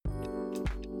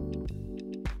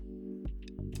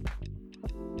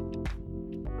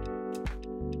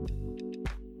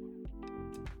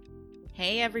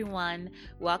Hey everyone,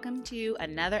 welcome to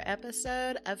another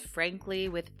episode of Frankly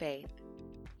with Faith.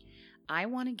 I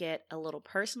want to get a little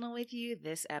personal with you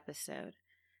this episode.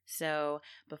 So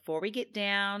before we get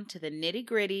down to the nitty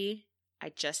gritty,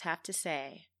 I just have to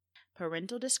say,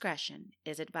 parental discretion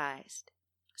is advised.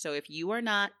 So if you are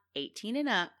not 18 and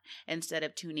up, instead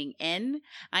of tuning in,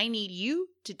 I need you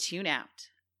to tune out.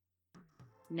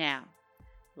 Now,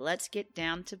 let's get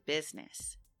down to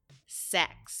business.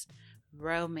 Sex,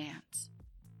 romance,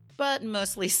 but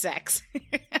mostly sex.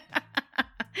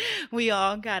 We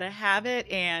all gotta have it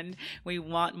and we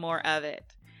want more of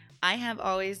it. I have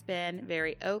always been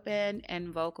very open and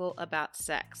vocal about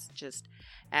sex. Just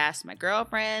ask my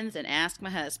girlfriends and ask my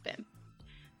husband.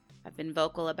 I've been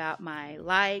vocal about my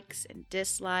likes and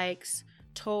dislikes,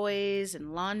 toys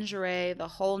and lingerie, the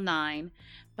whole nine.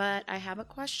 But I have a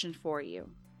question for you.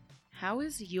 How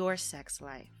is your sex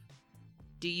life?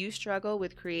 Do you struggle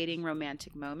with creating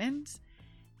romantic moments?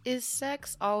 Is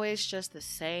sex always just the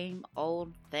same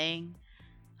old thing?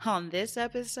 On this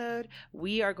episode,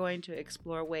 we are going to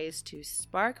explore ways to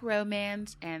spark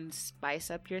romance and spice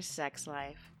up your sex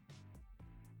life.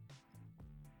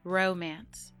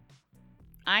 Romance.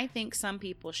 I think some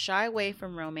people shy away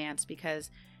from romance because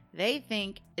they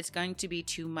think it's going to be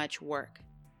too much work.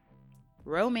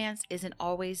 Romance isn't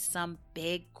always some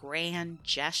big, grand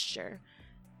gesture.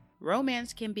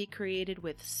 Romance can be created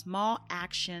with small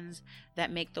actions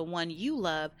that make the one you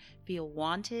love feel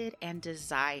wanted and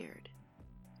desired.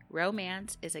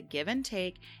 Romance is a give and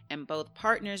take, and both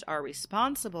partners are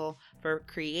responsible for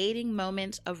creating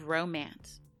moments of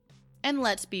romance. And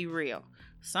let's be real,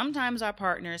 sometimes our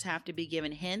partners have to be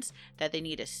given hints that they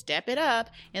need to step it up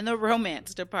in the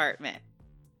romance department.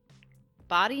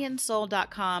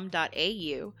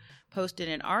 bodyandsoul.com.au posted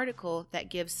an article that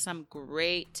gives some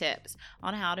great tips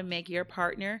on how to make your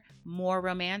partner more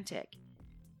romantic.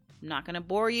 I'm not going to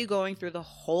bore you going through the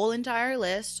whole entire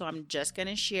list, so I'm just going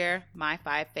to share my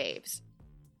 5 faves.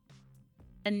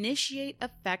 Initiate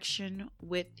affection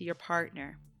with your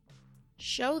partner.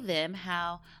 Show them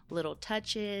how little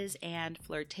touches and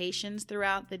flirtations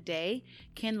throughout the day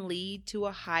can lead to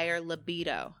a higher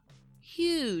libido.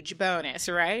 Huge bonus,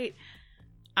 right?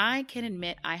 I can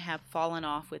admit I have fallen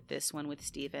off with this one with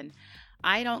Steven.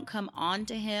 I don't come on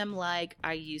to him like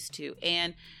I used to.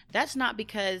 And that's not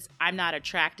because I'm not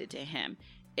attracted to him.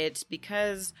 It's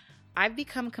because I've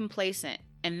become complacent.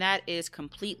 And that is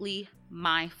completely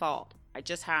my fault. I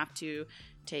just have to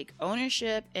take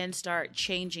ownership and start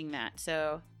changing that.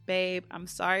 So, babe, I'm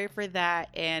sorry for that.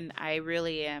 And I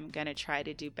really am going to try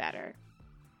to do better.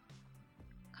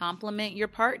 Compliment your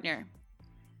partner.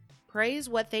 Praise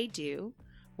what they do,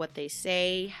 what they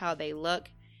say, how they look,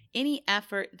 any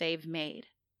effort they've made.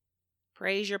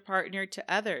 Praise your partner to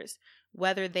others,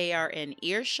 whether they are in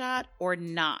earshot or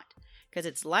not, because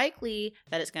it's likely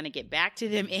that it's going to get back to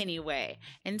them anyway.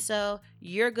 And so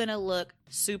you're going to look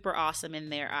super awesome in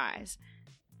their eyes.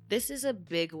 This is a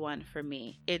big one for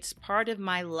me. It's part of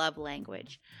my love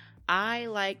language. I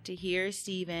like to hear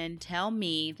Steven tell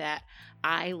me that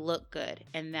I look good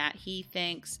and that he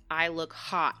thinks I look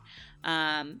hot.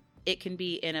 It can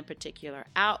be in a particular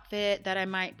outfit that I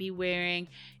might be wearing.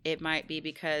 It might be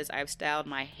because I've styled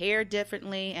my hair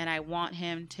differently and I want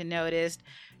him to notice.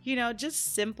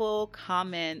 Just simple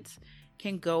comments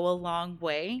can go a long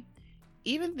way.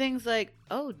 Even things like,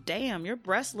 oh, damn, your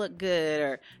breasts look good,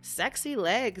 or sexy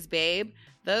legs, babe.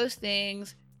 Those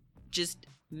things just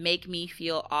make me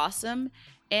feel awesome.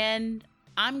 And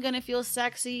I'm going to feel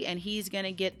sexy and he's going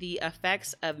to get the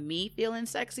effects of me feeling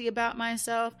sexy about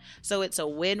myself. So it's a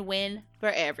win-win for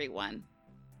everyone.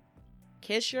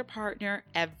 Kiss your partner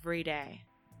every day.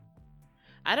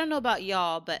 I don't know about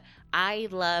y'all, but I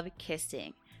love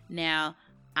kissing. Now,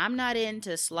 I'm not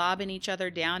into slobbing each other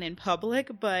down in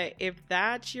public, but if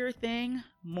that's your thing,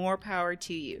 more power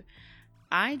to you.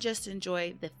 I just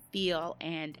enjoy the feel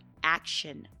and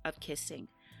action of kissing.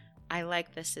 I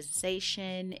like the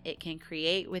sensation it can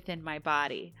create within my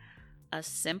body. A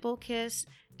simple kiss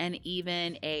and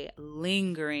even a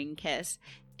lingering kiss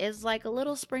is like a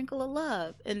little sprinkle of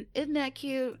love. And isn't that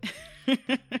cute?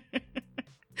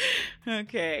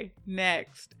 Okay,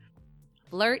 next.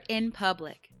 Flirt in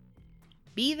public.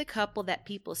 Be the couple that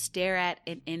people stare at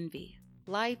and envy.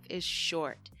 Life is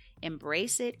short.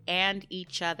 Embrace it and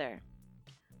each other.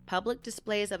 Public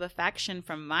displays of affection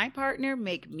from my partner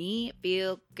make me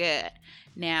feel good.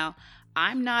 Now,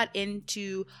 I'm not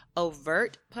into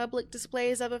overt public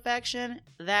displays of affection.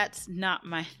 That's not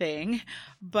my thing.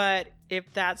 But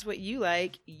if that's what you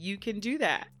like, you can do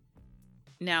that.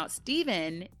 Now,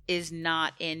 Steven is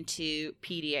not into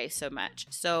PDA so much,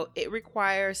 so it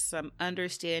requires some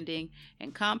understanding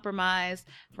and compromise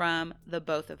from the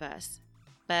both of us.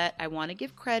 But I want to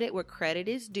give credit where credit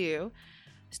is due.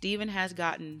 Steven has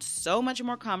gotten so much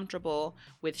more comfortable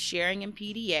with sharing in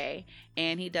PDA,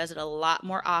 and he does it a lot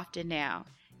more often now.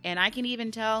 And I can even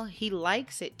tell he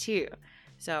likes it too.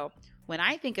 So when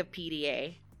I think of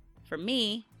PDA, for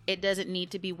me, it doesn't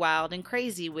need to be wild and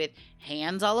crazy with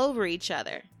hands all over each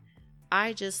other.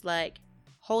 I just like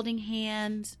holding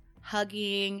hands,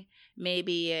 hugging,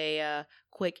 maybe a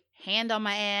quick hand on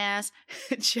my ass.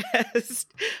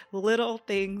 Just little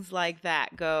things like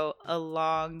that go a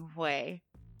long way.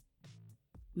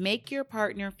 Make your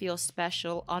partner feel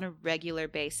special on a regular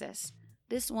basis.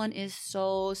 This one is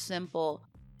so simple.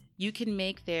 You can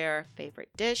make their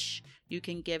favorite dish, you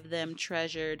can give them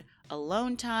treasured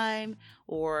alone time,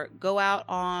 or go out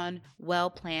on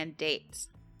well-planned dates.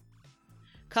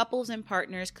 Couples and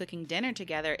partners cooking dinner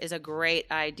together is a great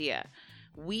idea.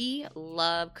 We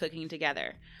love cooking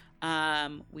together.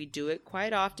 We do it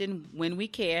quite often when we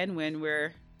can, when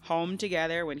we're home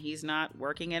together, when he's not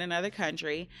working in another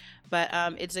country. But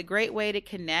it's a great way to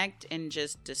connect and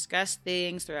just discuss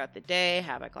things throughout the day,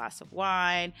 have a glass of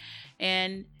wine,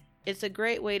 and it's a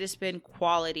great way to spend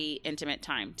quality, intimate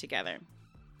time together.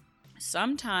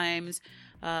 Sometimes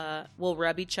we'll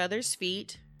rub each other's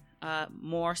feet,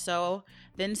 more so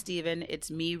than Steven. It's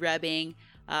me rubbing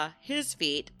his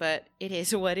feet, but it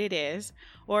is what it is.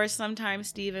 Or sometimes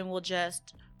Steven will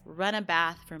just run a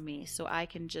bath for me so I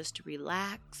can just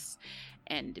relax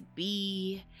and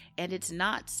be, and it's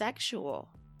not sexual.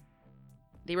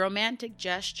 The romantic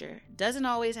gesture doesn't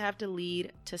always have to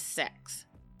lead to sex.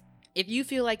 If you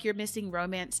feel like you're missing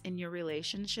romance in your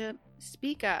relationship,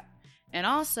 speak up. And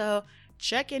also,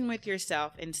 check in with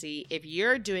yourself and see if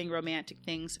you're doing romantic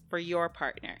things for your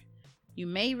partner. You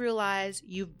may realize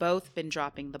you've both been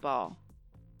dropping the ball.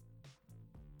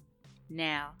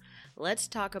 Now, let's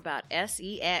talk about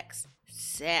sex,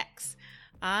 sex.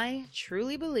 I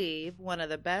truly believe one of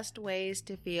the best ways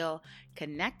to feel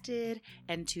connected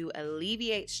and to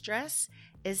alleviate stress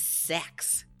is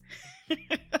sex.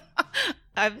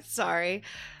 I'm sorry.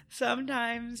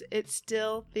 Sometimes it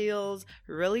still feels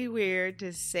really weird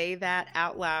to say that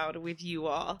out loud with you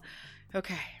all.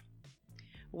 Okay.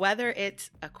 Whether it's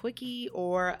a quickie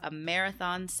or a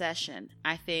marathon session,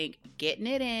 I think getting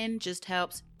it in just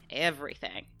helps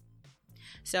everything.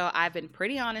 So I've been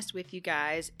pretty honest with you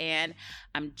guys, and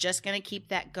I'm just going to keep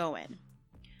that going.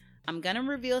 I'm going to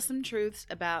reveal some truths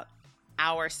about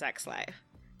our sex life.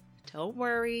 Don't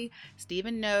worry,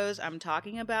 Steven knows I'm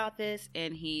talking about this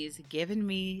and he's given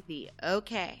me the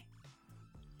okay.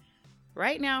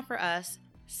 Right now for us,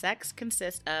 sex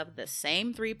consists of the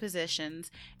same 3 positions,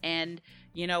 and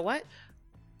you know what?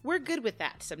 We're good with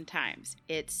that sometimes.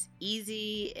 It's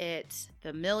easy, it's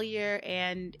familiar,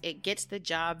 and it gets the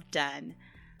job done.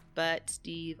 But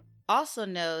Steve also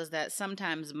knows that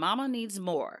sometimes mama needs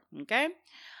more, okay?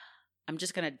 I'm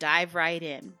just going to dive right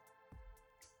in.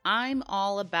 I'm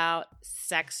all about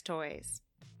sex toys.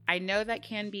 I know that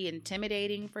can be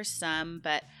intimidating for some,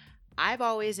 but I've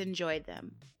always enjoyed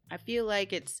them. I feel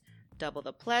like it's double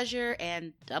the pleasure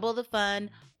and double the fun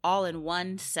all in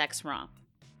one sex romp.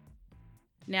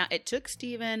 Now, it took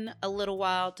Steven a little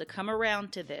while to come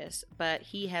around to this, but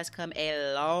he has come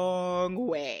a long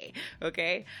way,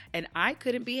 okay? And I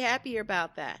couldn't be happier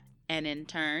about that. And in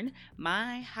turn,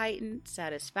 my heightened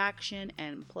satisfaction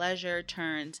and pleasure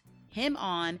turns him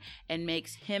on and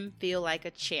makes him feel like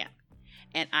a champ.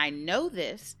 And I know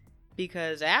this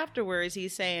because afterwards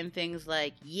he's saying things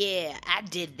like, yeah, I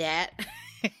did that.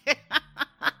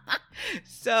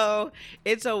 So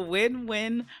it's a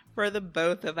win-win for the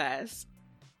both of us.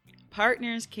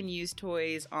 Partners can use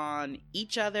toys on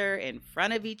each other, in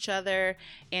front of each other,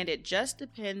 and it just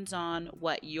depends on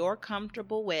what you're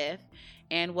comfortable with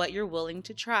and what you're willing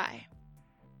to try.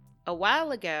 A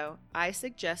while ago, I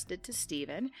suggested to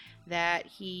Steven that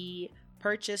he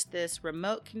purchase this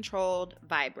remote-controlled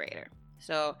vibrator.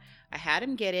 So I had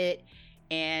him get it,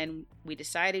 and we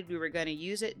decided we were going to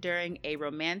use it during a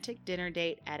romantic dinner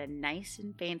date at a nice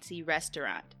and fancy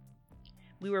restaurant.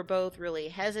 We were both really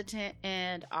hesitant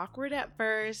and awkward at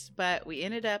first, but we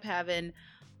ended up having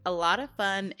a lot of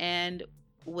fun and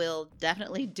will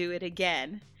definitely do it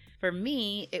again. For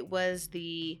me, it was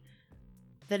the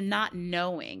not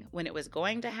knowing when it was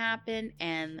going to happen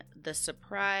and the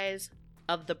surprise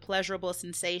of the pleasurable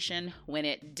sensation when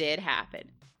it did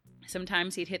happen.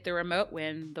 Sometimes he'd hit the remote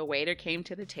when the waiter came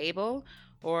to the table,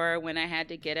 or when I had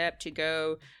to get up to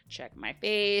go check my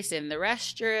face in the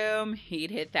restroom,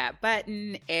 he'd hit that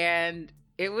button and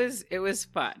it was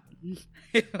fun.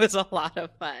 It was a lot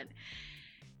of fun.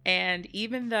 And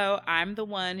even though I'm the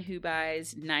one who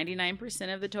buys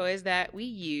 99% of the toys that we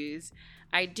use,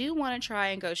 I do want to try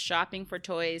and go shopping for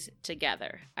toys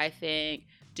together. I think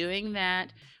doing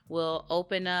that will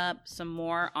open up some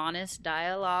more honest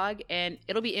dialogue, and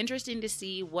it'll be interesting to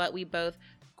see what we both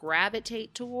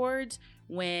gravitate towards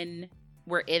when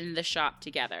we're in the shop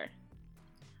together.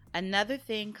 Another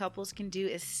thing couples can do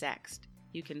is sext.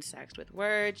 You can sext with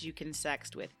words, you can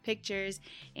sext with pictures,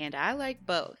 and I like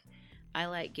both. I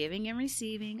like giving and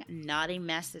receiving naughty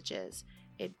messages.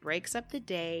 It breaks up the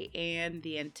day, and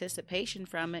the anticipation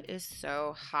from it is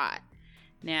so hot.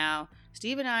 Now,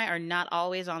 Steve and I are not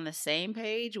always on the same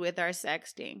page with our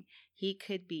sexting. He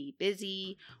could be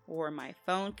busy, or my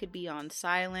phone could be on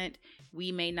silent.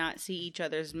 We may not see each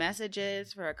other's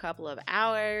messages for a couple of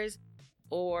hours,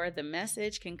 or the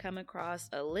message can come across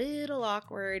a little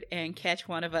awkward and catch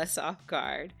one of us off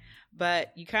guard.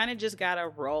 But you kind of just gotta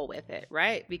roll with it,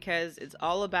 right? Because it's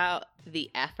all about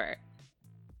the effort.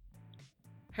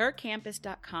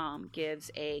 Hercampus.com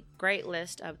gives a great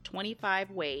list of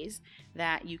 25 ways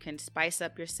that you can spice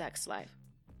up your sex life.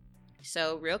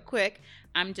 So real quick,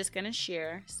 I'm just going to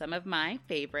share some of my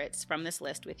favorites from this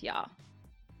list with y'all.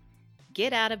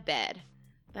 Get out of bed.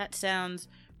 That sounds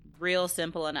real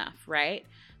simple enough, right?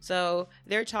 So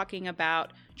they're talking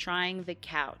about trying the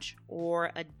couch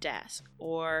or a desk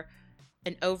or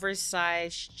an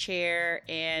oversized chair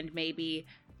and maybe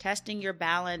testing your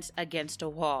balance against a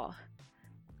wall.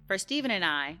 For Steven and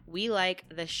I, we like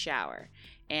the shower,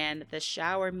 and the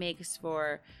shower makes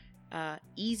for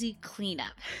easy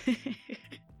cleanup.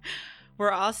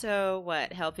 We're also,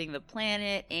 helping the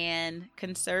planet and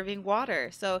conserving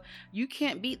water. So you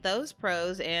can't beat those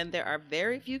pros, and there are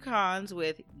very few cons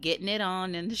with getting it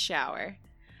on in the shower.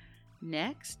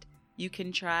 Next, you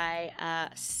can try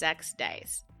sex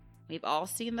dice. We've all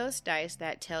seen those dice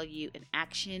that tell you an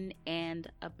action and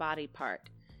a body part.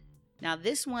 Now,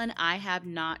 this one I have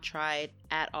not tried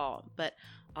at all, but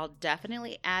I'll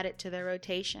definitely add it to the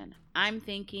rotation. I'm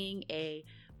thinking a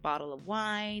bottle of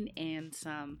wine and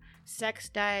some sex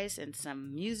dice and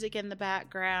some music in the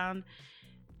background.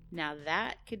 Now,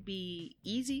 that could be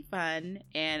easy fun,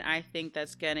 and I think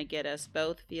that's going to get us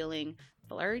both feeling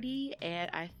flirty,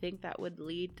 and I think that would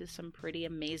lead to some pretty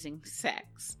amazing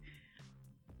sex.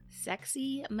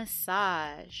 Sexy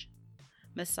massage.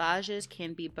 Massages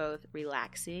can be both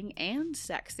relaxing and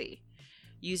sexy.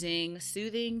 Using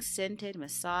soothing scented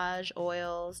massage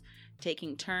oils,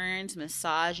 taking turns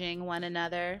massaging one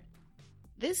another.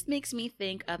 This makes me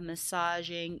think of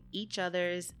massaging each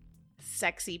other's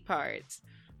sexy parts.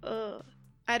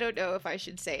 I don't know if I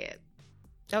should say it.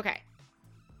 Okay.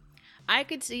 I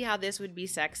could see how this would be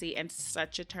sexy and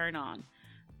such a turn on.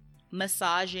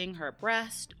 Massaging her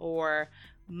breast or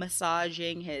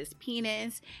massaging his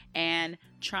penis and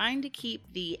trying to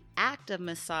keep the act of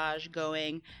massage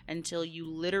going until you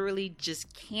literally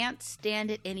just can't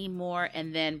stand it anymore,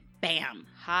 and then bam,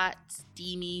 hot,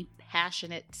 steamy,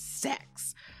 passionate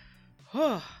sex.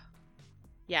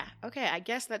 Yeah, okay, I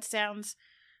guess that sounds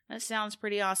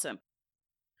pretty awesome.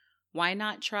 Why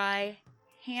not try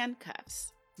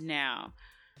handcuffs? Now,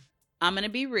 I'm gonna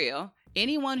be real.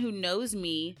 Anyone who knows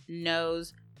me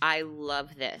knows I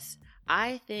love this.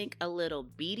 I think a little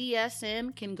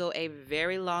BDSM can go a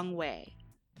very long way.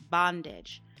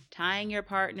 Bondage, tying your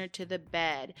partner to the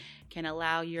bed, can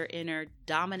allow your inner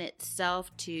dominant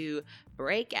self to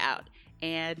break out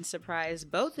and surprise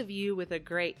both of you with a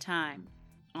great time.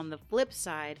 On the flip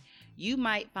side, you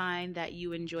might find that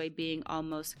you enjoy being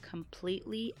almost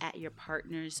completely at your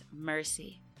partner's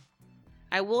mercy.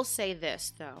 I will say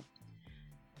this, though.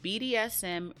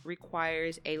 BDSM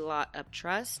requires a lot of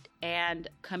trust and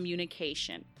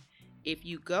communication. If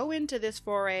you go into this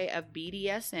foray of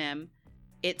BDSM,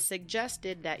 it's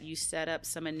suggested that you set up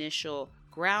some initial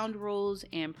ground rules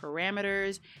and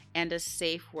parameters and a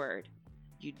safe word.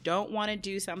 You don't want to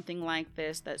do something like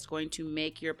this that's going to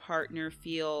make your partner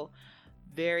feel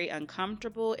very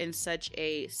uncomfortable in such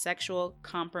a sexual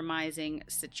compromising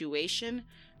situation.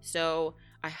 So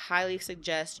I highly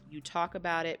suggest you talk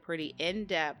about it pretty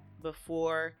in-depth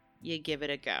before you give it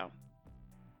a go.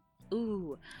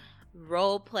 Ooh,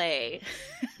 role play.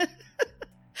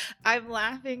 I'm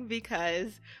laughing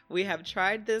because we have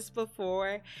tried this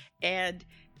before and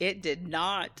it did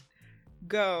not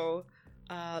go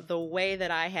the way that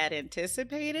I had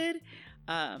anticipated.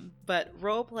 But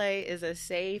role play is a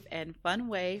safe and fun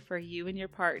way for you and your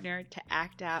partner to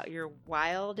act out your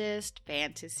wildest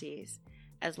fantasies.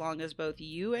 As long as both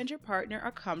you and your partner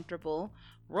are comfortable,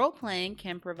 role-playing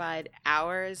can provide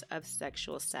hours of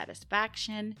sexual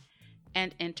satisfaction,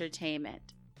 and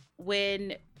entertainment.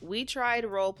 When we tried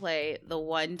role play the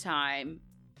one time,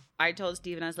 I told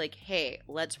Steven, I was like, hey,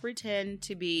 let's pretend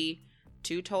to be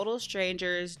two total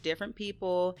strangers, different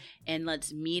people, and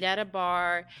let's meet at a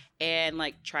bar and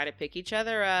like try to pick each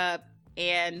other up.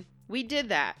 And we did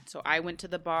that. So I went to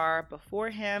the bar before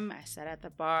him. I sat at the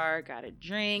bar, got a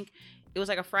drink. It was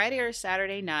like a Friday or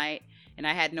Saturday night, and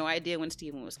I had no idea when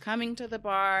Steven was coming to the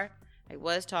bar. I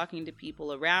was talking to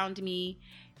people around me,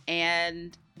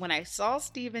 and when I saw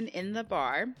Steven in the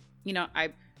bar,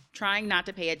 I'm trying not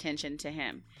to pay attention to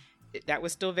him. That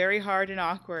was still very hard and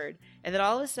awkward. And then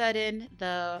all of a sudden,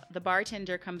 the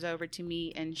bartender comes over to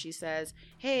me and she says,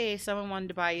 hey, someone wanted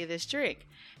to buy you this drink.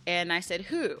 And I said,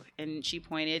 who? And she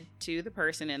pointed to the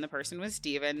person, and the person was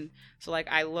Steven. So like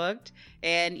I looked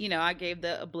and, I gave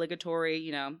the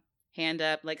obligatory, hand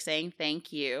up, like saying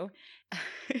thank you.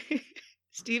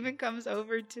 Steven comes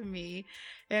over to me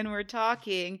and we're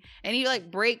talking, and he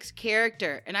like breaks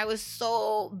character. And I was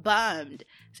so bummed.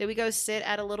 So we go sit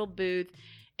at a little booth.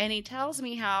 And he tells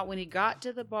me how when he got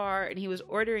to the bar and he was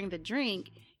ordering the drink,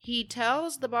 he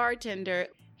tells the bartender,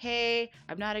 hey,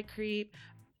 I'm not a creep.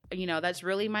 That's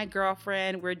really my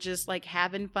girlfriend. We're just like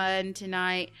having fun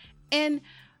tonight. And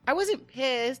I wasn't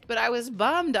pissed, but I was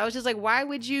bummed. I was just like, why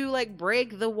would you like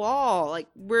break the wall? Like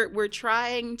we're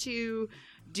trying to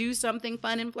do something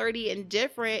fun and flirty and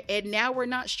different, and now we're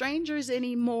not strangers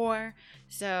anymore.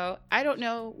 So I don't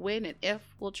know when and if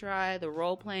we'll try the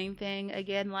role-playing thing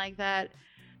again like that.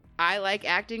 I like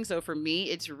acting, so for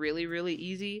me, it's really, really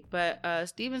easy. But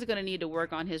Steven's going to need to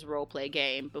work on his role play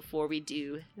game before we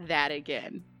do that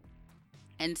again.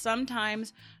 And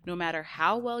sometimes, no matter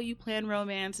how well you plan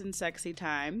romance and sexy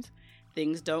times,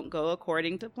 things don't go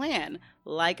according to plan,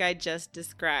 like I just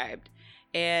described.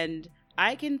 And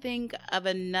I can think of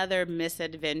another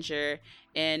misadventure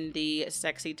in the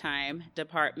sexy time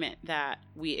department that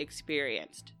we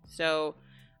experienced. So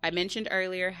I mentioned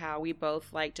earlier how we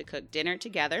both like to cook dinner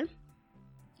together.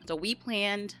 So we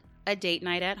planned a date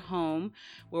night at home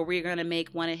where we were going to make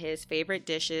one of his favorite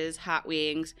dishes, hot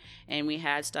wings, and we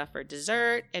had stuff for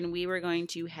dessert, and we were going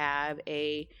to have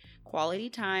a quality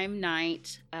time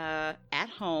night at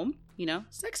home,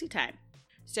 sexy time.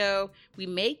 So we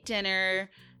make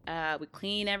dinner, we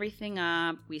clean everything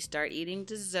up, we start eating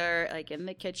dessert like in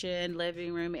the kitchen,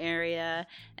 living room area,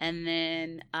 and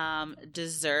then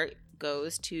dessert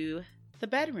goes to the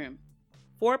bedroom.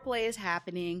 Foreplay is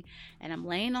happening, and I'm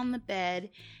laying on the bed,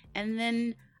 and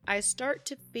then I start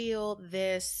to feel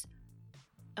this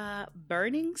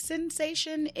burning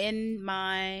sensation in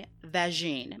my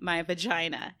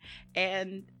vagina,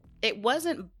 and it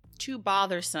wasn't too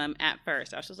bothersome at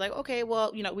first. I was just like, okay,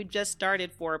 well, we just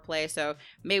started foreplay, so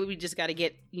maybe we just got to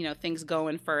get, things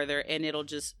going further, and it'll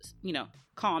just,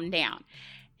 calm down.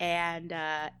 And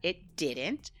it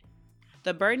didn't.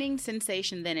 The burning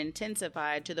sensation then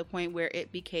intensified to the point where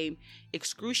it became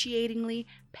excruciatingly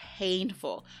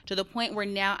painful, to the point where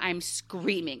now I'm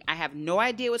screaming. I have no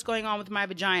idea what's going on with my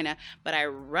vagina, but I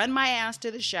run my ass to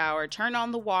the shower, turn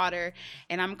on the water,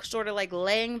 and I'm sort of like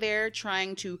laying there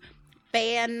trying to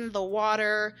fan the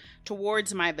water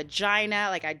towards my vagina.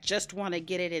 Like I just want to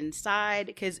get it inside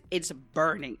because it's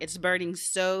burning. It's burning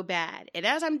so bad. And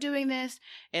as I'm doing this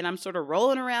and I'm sort of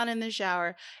rolling around in the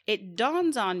shower, it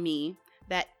dawns on me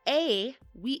that A,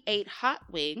 we ate hot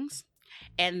wings,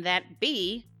 and that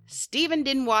B, Steven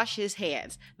didn't wash his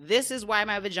hands. This is why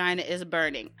my vagina is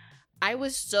burning. I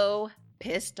was so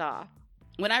pissed off.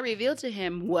 When I revealed to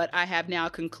him what I have now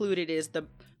concluded is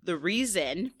the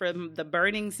reason for the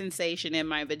burning sensation in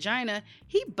my vagina,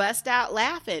 he bust out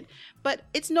laughing. But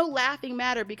it's no laughing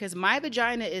matter because my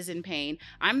vagina is in pain.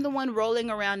 I'm the one rolling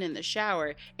around in the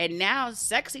shower, and now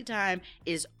sexy time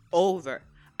is over.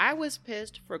 I was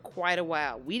pissed for quite a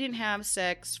while. We didn't have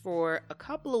sex for a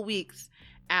couple of weeks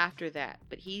after that,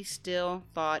 but he still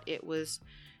thought it was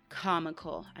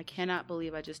comical. I cannot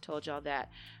believe I just told y'all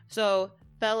that. So,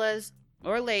 fellas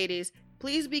or ladies,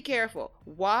 please be careful.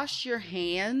 Wash your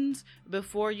hands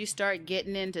before you start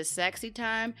getting into sexy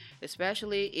time,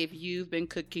 especially if you've been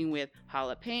cooking with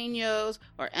jalapenos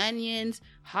or onions,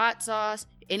 hot sauce,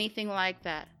 anything like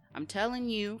that. I'm telling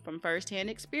you from firsthand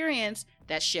experience,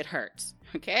 that shit hurts,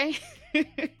 okay?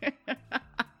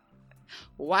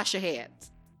 Wash your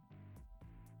hands.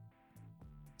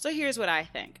 So here's what I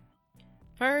think.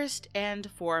 First and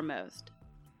foremost,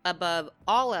 above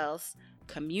all else,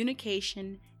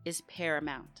 communication is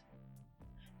paramount.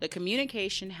 The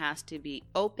communication has to be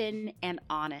open and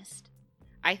honest.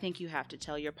 I think you have to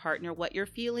tell your partner what you're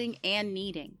feeling and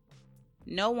needing.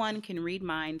 No one can read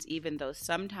minds, even though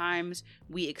sometimes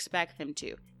we expect them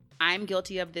to. I'm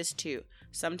guilty of this too.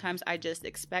 Sometimes I just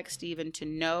expect Steven to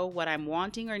know what I'm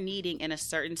wanting or needing in a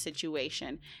certain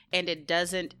situation, and it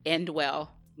doesn't end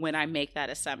well when I make that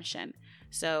assumption.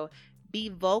 So be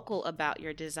vocal about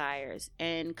your desires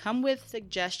and come with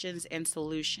suggestions and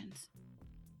solutions.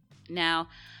 Now,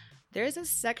 there's a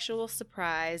sexual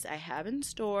surprise I have in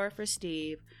store for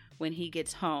Steve when he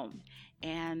gets home,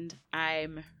 and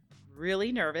I'm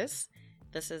really nervous.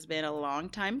 This has been a long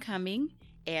time coming,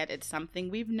 and it's something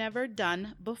we've never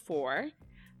done before,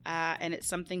 and it's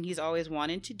something he's always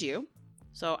wanted to do.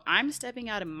 So I'm stepping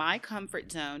out of my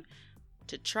comfort zone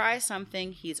to try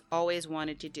something he's always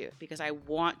wanted to do because I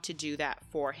want to do that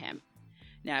for him.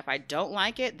 Now, if I don't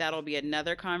like it, that'll be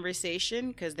another conversation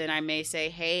because then I may say,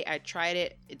 hey, I tried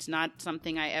it. It's not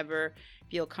something I ever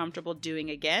feel comfortable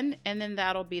doing again. And then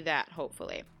that'll be that,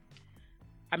 hopefully.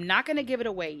 I'm not going to give it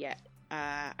away yet.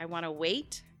 I want to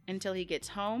wait until he gets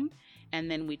home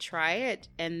and then we try it.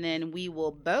 And then we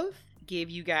will both give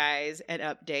you guys an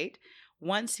update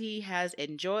once he has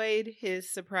enjoyed his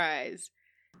surprise.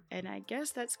 And I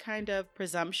guess that's kind of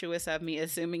presumptuous of me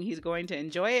assuming he's going to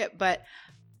enjoy it, but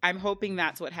I'm hoping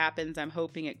that's what happens. I'm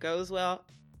hoping it goes well.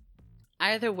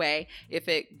 Either way, if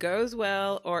it goes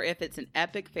well or if it's an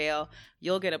epic fail,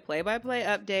 you'll get a play-by-play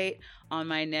update on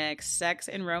my next sex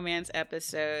and romance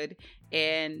episode,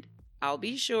 and I'll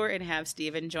be sure and have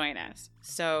Steven join us.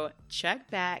 So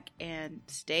check back and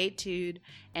stay tuned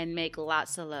and make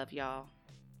lots of love, y'all.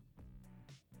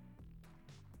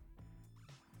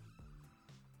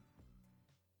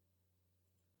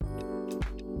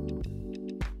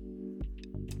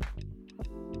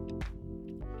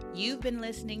 You've been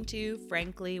listening to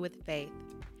Frankly with Faith.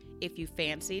 If you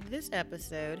fancied this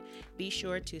episode, be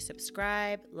sure to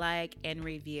subscribe, like, and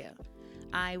review.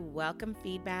 I welcome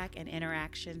feedback and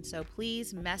interaction, so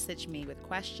please message me with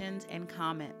questions and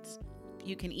comments.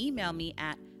 You can email me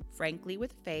at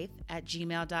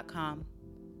franklywithfaith@gmail.com.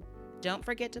 Don't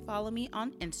forget to follow me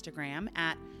on Instagram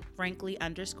at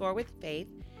frankly_with_faith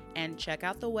and check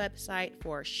out the website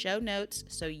for show notes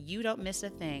so you don't miss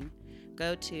a thing.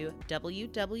 Go to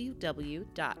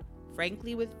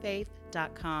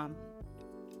www.franklywithfaith.com.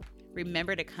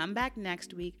 Remember to come back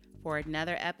next week for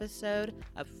another episode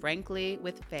of Frankly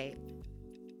with Faith.